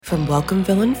From Welcome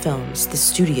Villain Films, the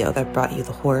studio that brought you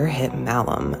the horror hit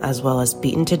Malum, as well as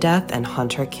Beaten to Death and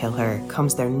Hunter Kill Her,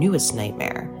 comes their newest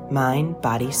nightmare, Mind,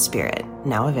 Body, Spirit,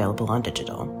 now available on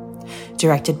digital.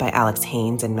 Directed by Alex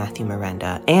Haynes and Matthew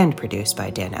Miranda, and produced by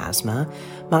Dan Asma,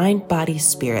 Mind, Body,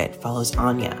 Spirit follows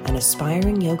Anya, an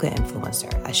aspiring yoga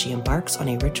influencer, as she embarks on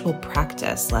a ritual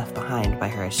practice left behind by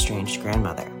her estranged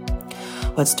grandmother.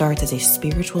 What starts as a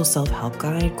spiritual self-help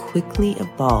guide quickly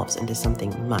evolves into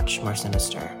something much more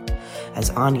sinister. As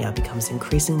Anya becomes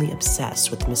increasingly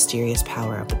obsessed with the mysterious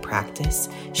power of the practice,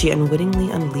 she unwittingly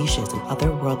unleashes an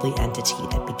otherworldly entity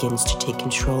that begins to take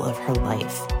control of her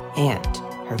life and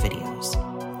her videos.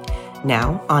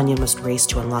 Now, Anya must race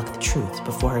to unlock the truth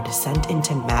before her descent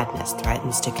into madness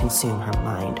threatens to consume her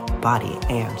mind, body,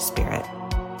 and spirit.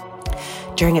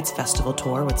 During its festival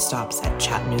tour with stops at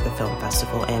Chattanooga Film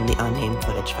Festival and the Unnamed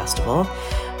Footage Festival,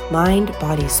 Mind,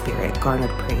 Body, Spirit garnered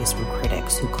praise from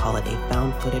critics who call it a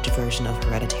found footage version of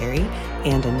Hereditary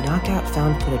and a knockout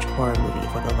found footage horror movie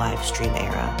for the live stream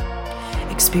era.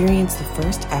 Experience the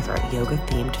first ever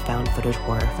yoga-themed found footage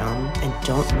horror film, and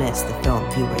don't miss the film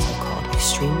viewers have called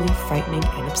extremely frightening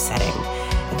and upsetting.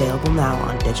 Available now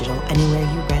on digital anywhere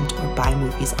you rent or buy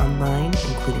movies online,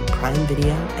 including Prime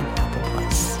Video and Apple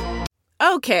Plus.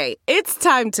 Okay, it's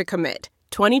time to commit.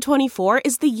 2024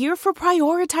 is the year for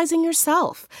prioritizing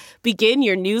yourself. Begin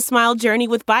your new smile journey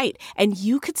with Byte, and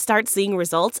you could start seeing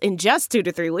results in just 2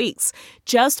 to 3 weeks.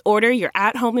 Just order your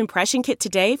at-home impression kit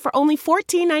today for only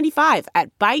 $14.95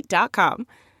 at Byte.com.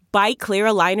 Byte Clear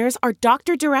aligners are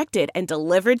doctor-directed and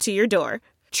delivered to your door.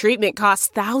 Treatment costs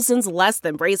thousands less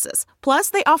than braces. Plus,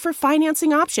 they offer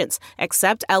financing options,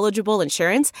 accept eligible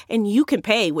insurance, and you can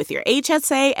pay with your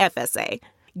HSA FSA.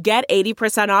 Get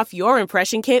 80% off your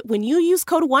impression kit when you use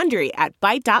code WONDERY at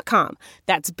Byte.com.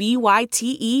 That's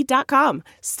BYTE.com.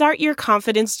 Start your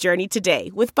confidence journey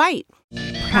today with Byte.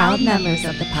 Proud members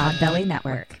of the Podbelly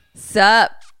Network.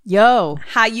 Sup? Yo.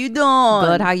 How you doing?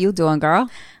 Good. How you doing, girl?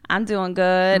 I'm doing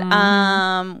good.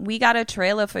 We got a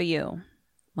trailer for you.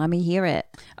 Let me hear it.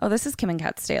 Oh, this is Kim and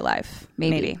Kat Stay Alive.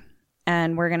 Maybe.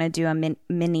 And we're going to do a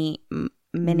mini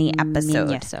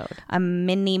episode. A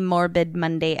mini Morbid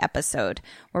Monday episode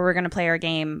where we're going to play our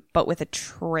game, but with a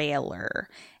trailer.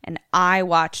 And I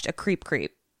watched a Creep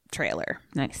trailer.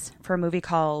 Nice. For a movie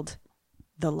called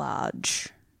The Lodge.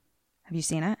 Have you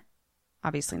seen it?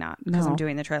 Obviously not, because I'm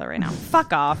doing the trailer right now.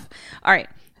 Fuck off. All right.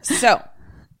 So,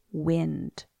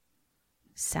 wind.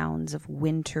 Sounds of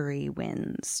wintry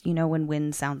winds. You know when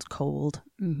wind sounds cold?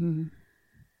 Mm-hmm.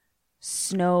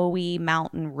 Snowy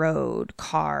mountain road,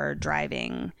 car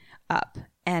driving up,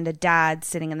 and a dad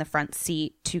sitting in the front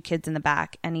seat, 2 kids in the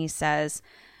back, and he says,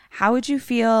 "How would you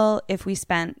feel if we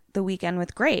spent the weekend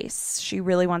with Grace? She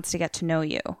really wants to get to know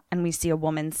you." And we see a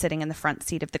woman sitting in the front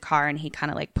seat of the car, and he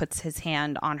kind of like puts his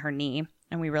hand on her knee,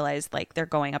 and we realize like they're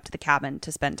going up to the cabin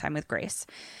to spend time with Grace.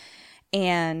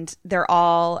 And they're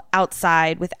all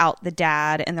outside without the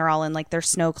dad, and they're all in like their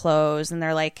snow clothes, and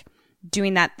they're like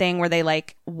doing that thing where they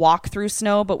like walk through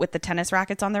snow but with the tennis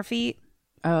rackets on their feet.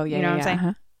 Oh yeah, you know what I'm saying?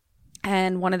 Uh-huh.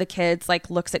 And one of the kids like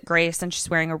looks at Grace, and she's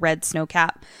wearing a red snow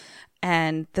cap,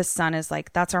 and the son is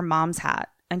like, "That's our mom's hat."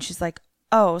 And she's like,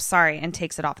 "Oh, sorry," and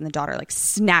takes it off, and the daughter like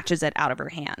snatches it out of her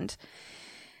hand.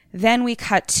 Then we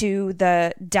cut to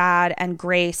the dad and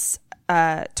Grace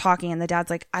talking, and the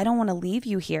dad's like, "I don't want to leave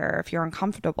you here if you're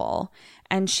uncomfortable."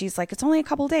 And she's like, "It's only a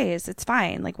couple days, it's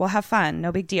fine, like we'll have fun,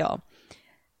 no big deal."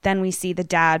 Then we see the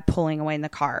dad pulling away in the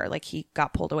car, like he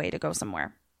got pulled away to go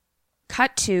somewhere.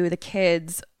 Cut to the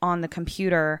kids on the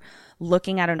computer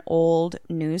looking at an old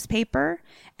newspaper,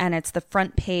 and it's the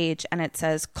front page, and it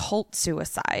says cult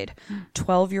suicide,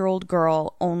 12-year-old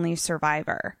girl, only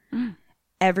survivor.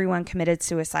 Everyone committed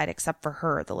suicide except for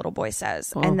her, the little boy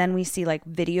says. Oh. And then we see like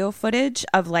video footage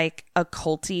of like a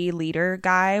culty leader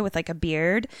guy with like a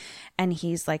beard, and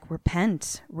he's like,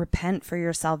 repent for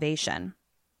your salvation.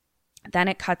 Then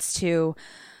it cuts to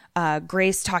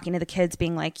Grace talking to the kids,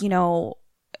 being like, you know,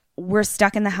 we're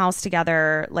stuck in the house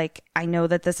together. Like, I know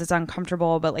that this is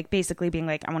uncomfortable, but like basically being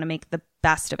like, I want to make the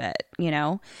best of it, you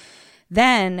know?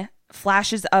 Then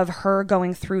flashes of her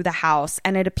going through the house,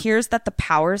 and it appears that the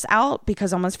power's out,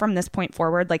 because almost from this point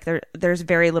forward, like there's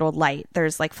very little light.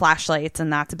 There's like flashlights,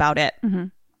 and that's about it. Mm-hmm.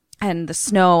 And the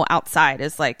snow outside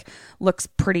is like, looks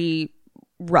pretty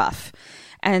rough.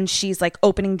 And she's like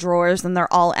opening drawers, and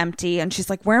they're all empty. And she's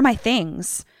like, "Where are my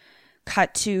things?"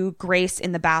 Cut to Grace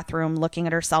in the bathroom looking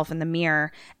at herself in the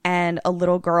mirror, and the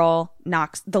little girl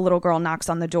knocks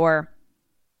on the door,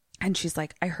 and she's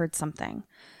like, "I heard something."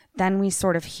 Then we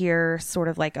sort of hear sort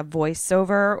of like a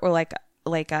voiceover, or like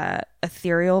a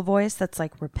ethereal voice that's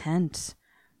like, repent.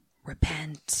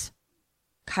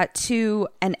 Cut to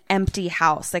an empty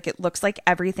house. Like, it looks like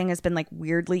everything has been like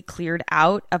weirdly cleared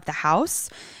out of the house.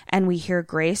 And we hear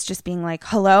Grace just being like,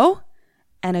 hello?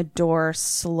 And a door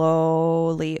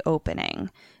slowly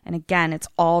opening. And again, it's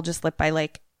all just lit by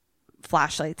like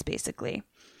flashlights, basically.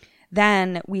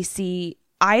 Then we see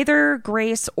either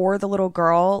Grace or the little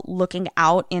girl looking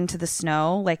out into the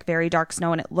snow, like very dark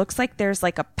snow. And it looks like there's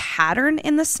like a pattern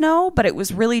in the snow, but it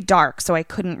was really dark, so I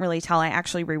couldn't really tell. I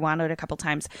actually rewound it a couple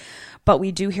times. But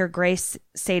we do hear Grace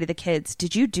say to the kids,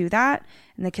 did you do that?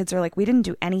 And the kids are like, we didn't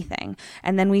do anything.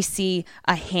 And then we see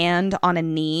a hand on a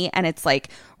knee, and it's like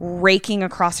raking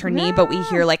across her knee, but we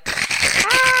hear like...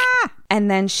 And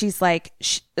then she's like,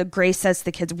 Grace says to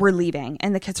the kids, we're leaving.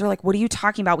 And the kids are like, what are you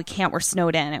talking about? We can't, we're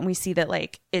snowed in. And we see that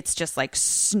like, it's just like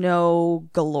snow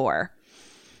galore.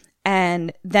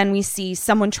 And then we see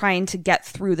someone trying to get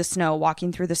through the snow,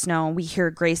 walking through the snow. And we hear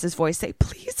Grace's voice say,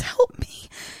 please help me.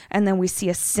 And then we see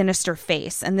a sinister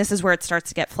face. And this is where it starts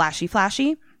to get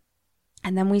flashy.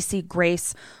 And then we see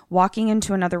Grace walking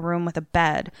into another room with a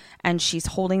bed. And she's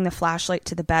holding the flashlight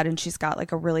to the bed. And she's got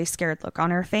like a really scared look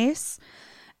on her face.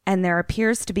 And there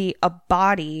appears to be a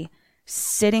body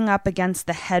sitting up against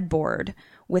the headboard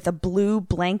with a blue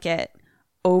blanket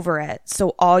over it.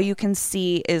 So all you can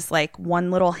see is like one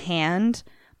little hand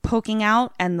poking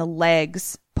out and the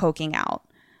legs poking out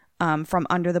from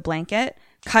under the blanket.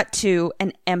 Cut to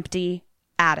an empty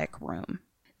attic room.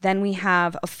 Then we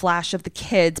have a flash of the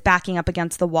kids backing up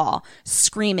against the wall,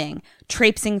 screaming,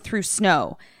 traipsing through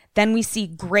snow. Then we see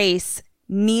Grace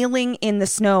kneeling in the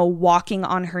snow, walking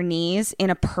on her knees in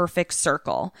a perfect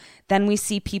circle. Then we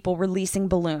see people releasing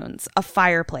balloons, a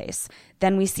fireplace.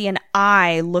 Then we see an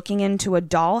eye looking into a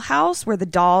dollhouse where the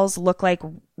dolls look like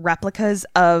replicas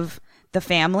of the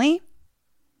family.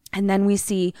 And then we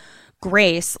see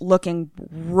Grace looking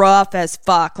rough as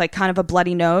fuck, like kind of a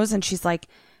bloody nose. And she's like,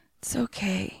 it's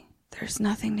okay. There's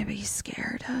nothing to be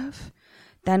scared of.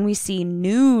 Then we see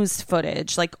news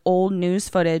footage, like old news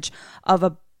footage of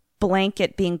a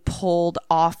blanket being pulled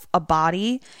off a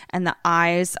body, and the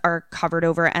eyes are covered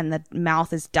over and the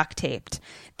mouth is duct taped.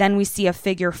 Then we see a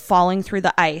figure falling through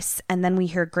the ice, and then we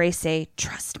hear Grace say,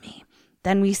 trust me.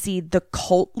 Then we see the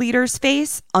cult leader's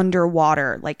face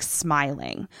underwater, like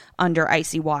smiling under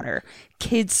icy water.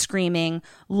 Kids screaming,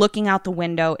 looking out the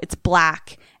window. It's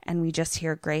black, and we just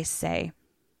hear Grace say,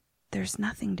 there's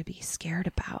nothing to be scared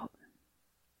about.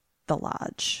 The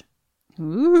lodge.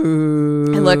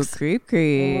 Ooh, it looks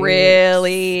creepy.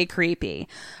 Really creepy.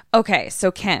 Okay,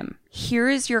 so Kim, here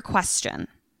is your question.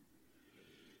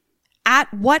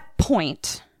 At what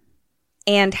point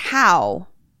and how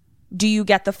do you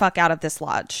get the fuck out of this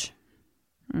lodge?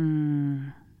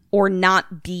 Or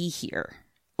not be here?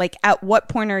 Like, at what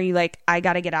point are you like, I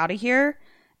gotta get out of here?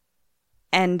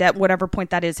 And at whatever point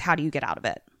that is, how do you get out of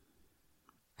it?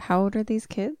 How old are these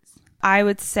kids? I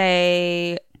would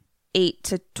say 8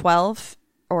 to 12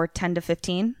 or 10 to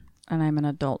 15. And I'm an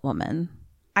adult woman.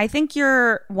 I think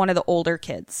you're one of the older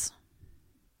kids.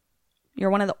 You're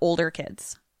one of the older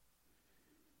kids.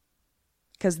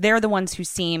 Because they're the ones who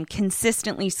seem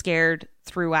consistently scared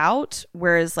throughout.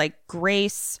 Whereas like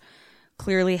Grace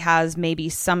clearly has maybe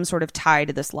some sort of tie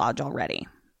to this lodge already.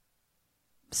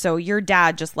 So your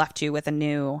dad just left you with a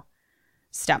new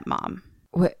stepmom.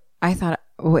 Wait,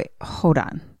 hold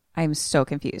on. I'm so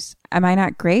confused. Am I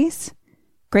not Grace?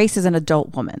 Grace is an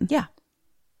adult woman. Yeah.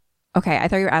 Okay, I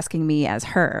thought you were asking me as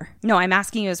her. No, I'm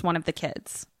asking you as one of the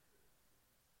kids.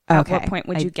 Okay. At what point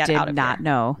would you get out of here? I did not here?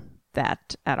 know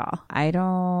that at all.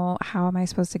 How am I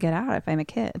supposed to get out if I'm a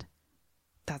kid?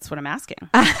 That's what I'm asking.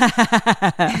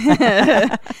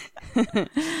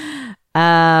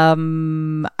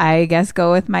 I guess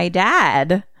go with my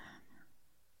dad.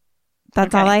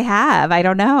 That's all I have. I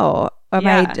don't know.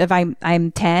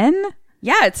 I'm 10?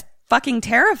 Yeah, it's fucking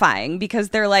terrifying because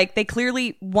they're like, they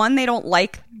clearly, one, they don't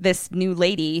like this new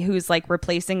lady who's like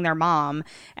replacing their mom.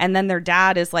 And then their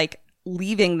dad is like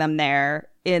leaving them there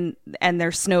and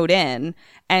they're snowed in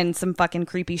and some fucking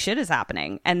creepy shit is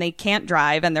happening and they can't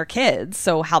drive and they're kids.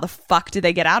 So how the fuck do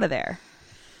they get out of there?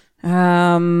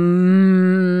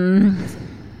 I'm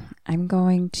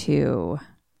going to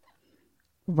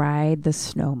ride the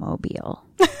snowmobile.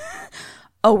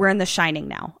 Oh, we're in The Shining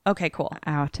now. Okay, cool.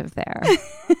 Out of there.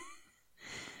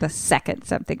 The second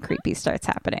something creepy starts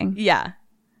happening. Yeah.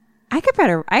 I could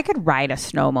ride a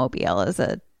snowmobile as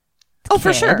a Oh, kid.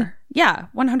 for sure. Yeah,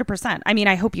 100%. I mean,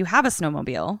 I hope you have a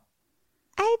snowmobile.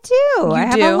 I do. I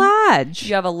have a lodge.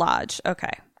 You have a lodge.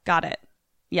 Okay, got it.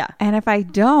 Yeah. And if I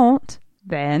don't,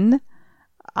 then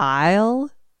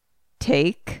I'll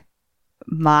take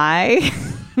my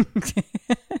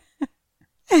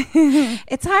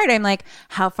It's hard. I'm like,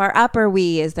 how far up are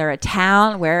we? Is there a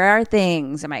town? Where are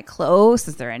things? Am I close?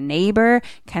 Is there a neighbor?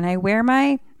 Can I wear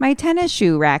my tennis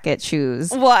shoe racket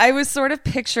shoes? Well, I was sort of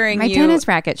picturing my you tennis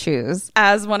racket shoes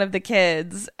as one of the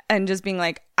kids and just being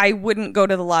like, I wouldn't go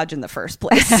to the lodge in the first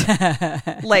place.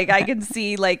 Like, I could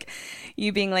see like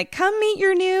you being like, come meet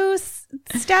your new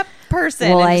step person.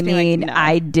 Well, and I just being mean, like, no.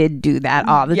 I did do that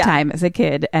all the time as a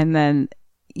kid, and then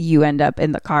you end up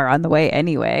in the car on the way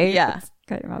anyway. Yeah. That's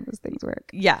kind of how those things work.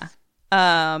 Yeah.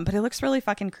 But it looks really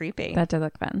fucking creepy. That did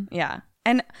look fun. Yeah.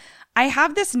 And I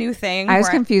have this new thing. I was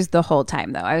confused the whole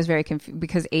time, though. I was very confused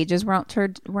because ages weren't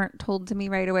told to me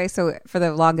right away. So for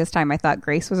the longest time, I thought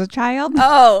Grace was a child.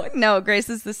 Oh, no. Grace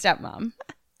is the stepmom.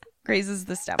 Grace is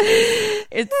the stepmom.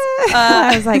 It's.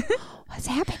 I was like, what's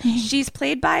happening? She's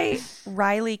played by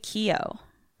Riley Keough.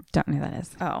 Don't know who that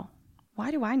is. Oh.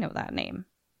 Why do I know that name?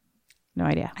 No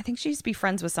idea. I think she used to be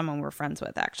friends with someone we're friends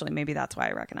with, actually. Maybe that's why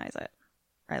I recognize it.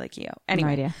 Riley Keough. Anyway.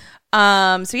 No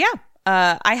idea. So yeah.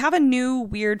 I have a new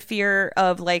weird fear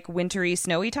of like wintry,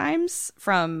 snowy times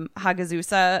from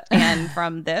Hagazusa and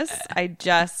from this.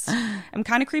 I'm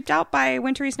kind of creeped out by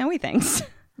wintry, snowy things.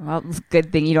 Well, it's a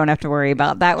good thing you don't have to worry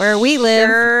about that where we live.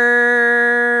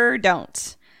 Sure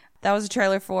don't. That was a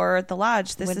trailer for The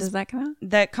Lodge. When does that come out?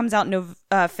 That comes out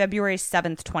February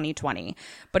 7th, 2020.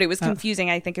 But it was confusing.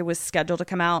 I think it was scheduled to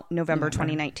come out November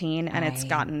 2019, and it's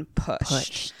gotten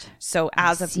pushed. So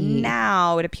as of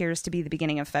now, it appears to be the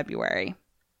beginning of February.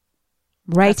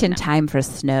 Right in time for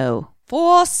snow.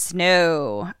 For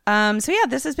snow. So yeah,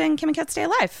 this has been Kim and Kat Stay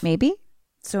Alive. Maybe.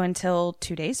 So until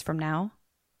 2 days from now,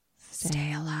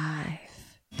 stay alive.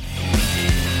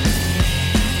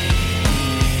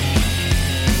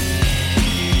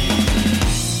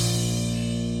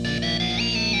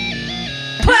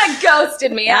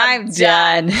 Ghosted me. I'm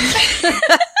done.